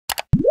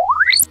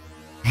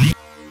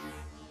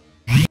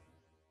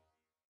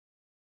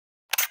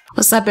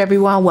What's up,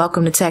 everyone?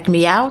 Welcome to Tech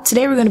Me Out.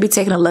 Today we're going to be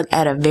taking a look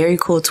at a very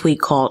cool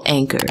tweak called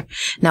Anchor.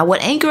 Now,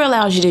 what Anchor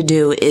allows you to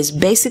do is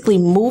basically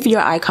move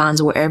your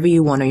icons wherever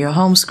you want on your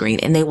home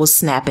screen, and they will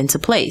snap into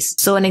place.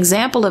 So an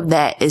example of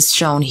that is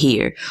shown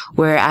here,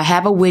 where I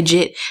have a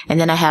widget and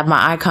then I have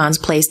my icons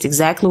placed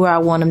exactly where I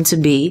want them to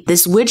be.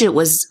 This widget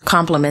was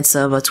compliments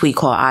of a tweak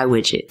called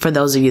iWidget, for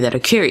those of you that are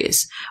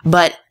curious.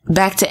 But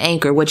back to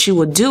Anchor, what you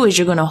will do is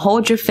you're going to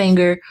hold your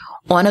finger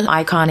on an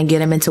icon and get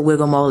them into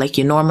wiggle mode like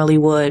you normally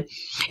would.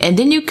 And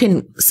then you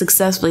can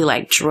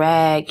successfully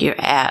drag your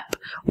app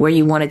where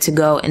you want it to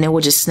go, and it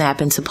will just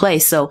snap into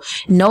place. So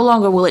no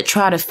longer will it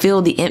try to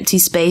fill the empty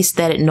space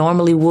that it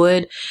normally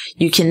would.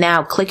 You can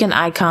now click an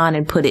icon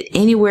and put it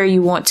anywhere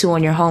you want to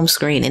on your home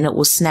screen, and it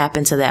will snap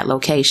into that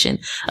location,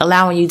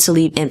 allowing you to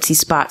leave empty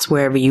spots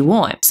wherever you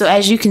want. So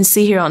as you can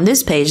see here on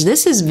this page,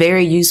 this is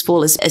very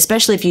useful,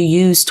 especially if you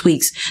use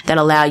tweaks that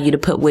allow you to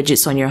put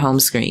widgets on your home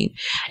screen.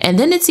 And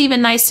then it's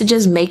even nice to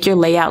just make your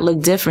layout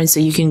look different, so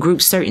you can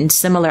group certain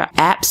similar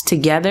apps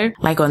together.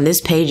 Like on this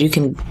page, you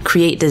can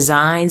create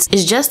designs.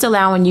 It's just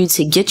allowing you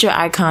to get your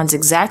icons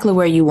exactly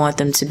where you want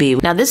them to be.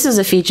 Now, this is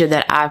a feature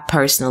that I've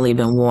personally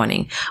been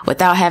wanting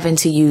without having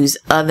to use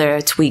other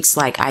tweaks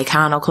like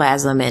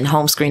Iconoclasm and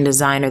Home Screen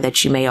Designer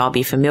that you may all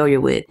be familiar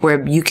with,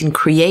 where you can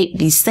create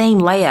these same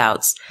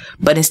layouts,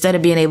 but instead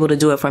of being able to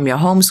do it from your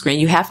home screen,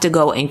 you have to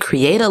go and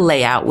create a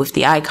layout with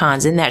the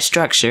icons in that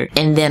structure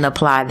and then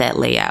apply that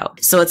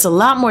layout. So it's a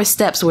lot more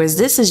steps, whereas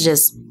this is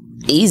just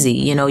easy.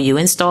 You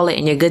install it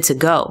and you're good to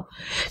go.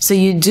 So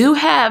you do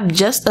have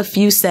just a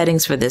few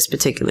settings for this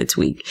particular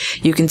tweak.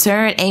 You can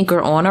turn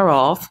Anchor on or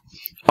off,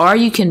 or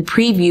you can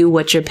preview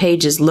what your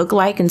pages look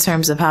like in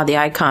terms of how the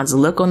icons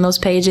look on those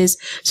pages.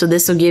 So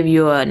this will give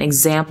you an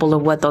example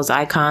of what those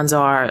icons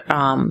are,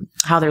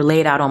 how they're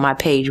laid out on my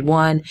page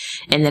 1,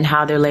 and then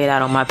how they're laid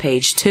out on my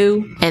page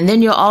 2. And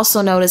then you'll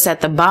also notice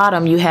at the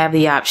bottom, you have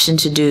the option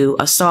to do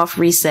a soft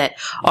reset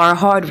or a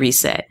hard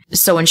reset.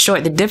 So in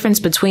short, the difference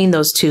between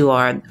those two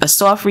are a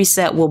soft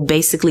reset will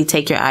basically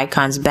take your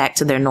icons back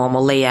to their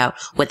normal layout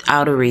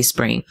without a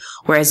respring,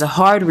 whereas a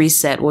hard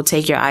reset will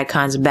take your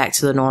icons back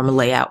to the normal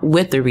layout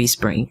with the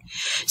respring.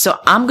 So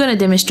I'm going to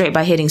demonstrate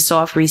by hitting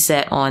soft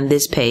reset on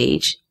this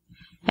page,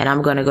 and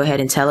I'm going to go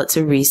ahead and tell it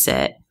to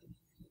reset.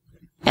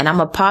 And I'm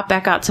going to pop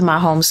back out to my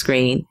home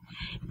screen.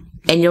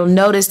 And you'll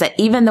notice that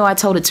even though I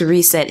told it to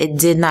reset, it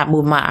did not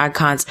move my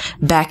icons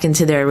back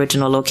into their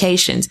original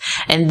locations.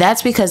 And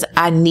that's because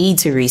I need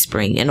to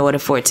respring in order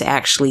for it to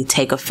actually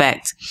take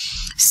effect.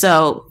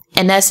 So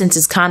in essence,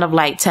 it's kind of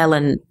like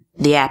telling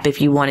the app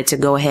if you wanted to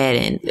go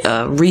ahead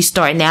and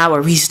restart now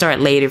or restart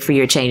later for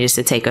your changes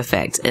to take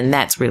effect. And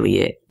that's really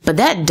it. But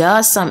that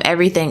does sum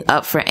everything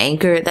up for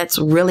Anchor. That's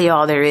really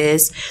all there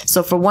is.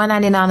 So for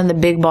 $1.99 in the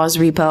BigBoss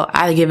repo,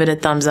 I give it a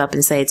thumbs up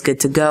and say it's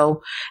good to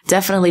go.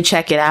 Definitely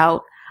check it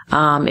out.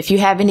 If you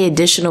have any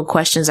additional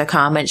questions or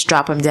comments,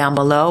 drop them down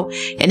below.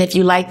 And if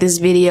you like this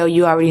video,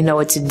 you already know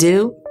what to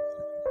do.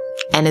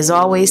 And as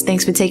always,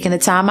 thanks for taking the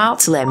time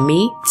out to let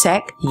me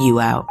tech you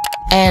out.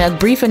 And a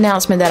brief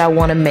announcement that I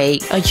want to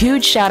make. A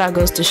huge shout out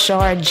goes to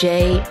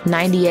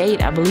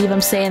J98. I believe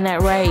I'm saying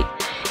that right.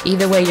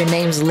 Either way, your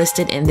name's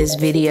listed in this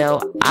video.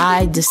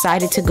 I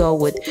decided to go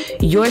with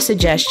your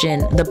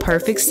suggestion, the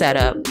perfect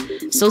setup.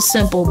 So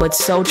simple, but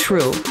so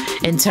true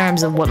in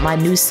terms of what my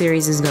new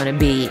series is going to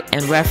be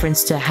in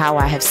reference to how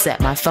I have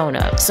set my phone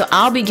up. So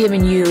I'll be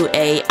giving you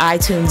a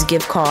iTunes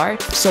gift card.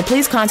 So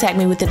please contact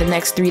me within the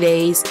next 3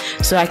 days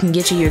so I can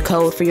get you your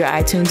code for your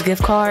iTunes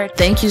gift card.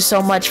 Thank you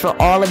so much for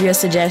all of your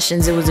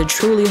suggestions. It was a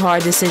truly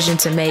hard decision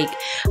to make,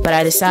 but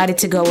I decided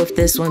to go with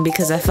this one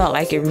because I felt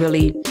like it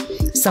really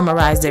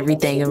summarized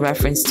everything in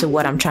reference to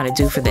what I'm trying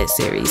to do for that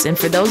series. And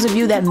for those of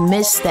you that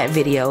missed that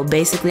video,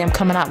 basically I'm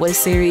coming out with a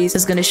series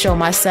that's going to show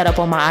my setup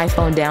on my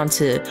iPhone down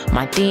to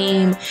my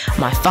theme,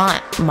 my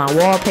font, my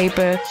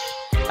wallpaper,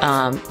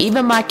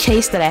 even my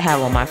case that I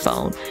have on my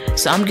phone.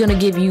 So I'm going to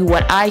give you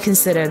what I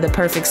consider the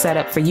perfect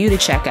setup for you to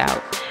check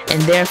out.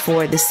 And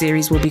therefore, the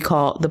series will be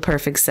called The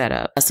Perfect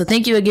Setup. So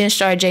thank you again,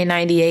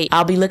 J98.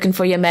 I'll be looking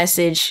for your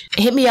message.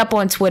 Hit me up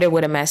on Twitter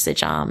with a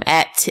message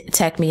at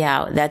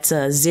TechMeOut. That's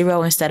a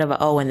 0 instead of an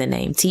O in the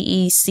name.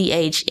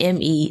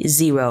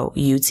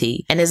 TECHME0UT.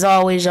 And as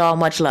always, y'all,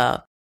 much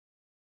love.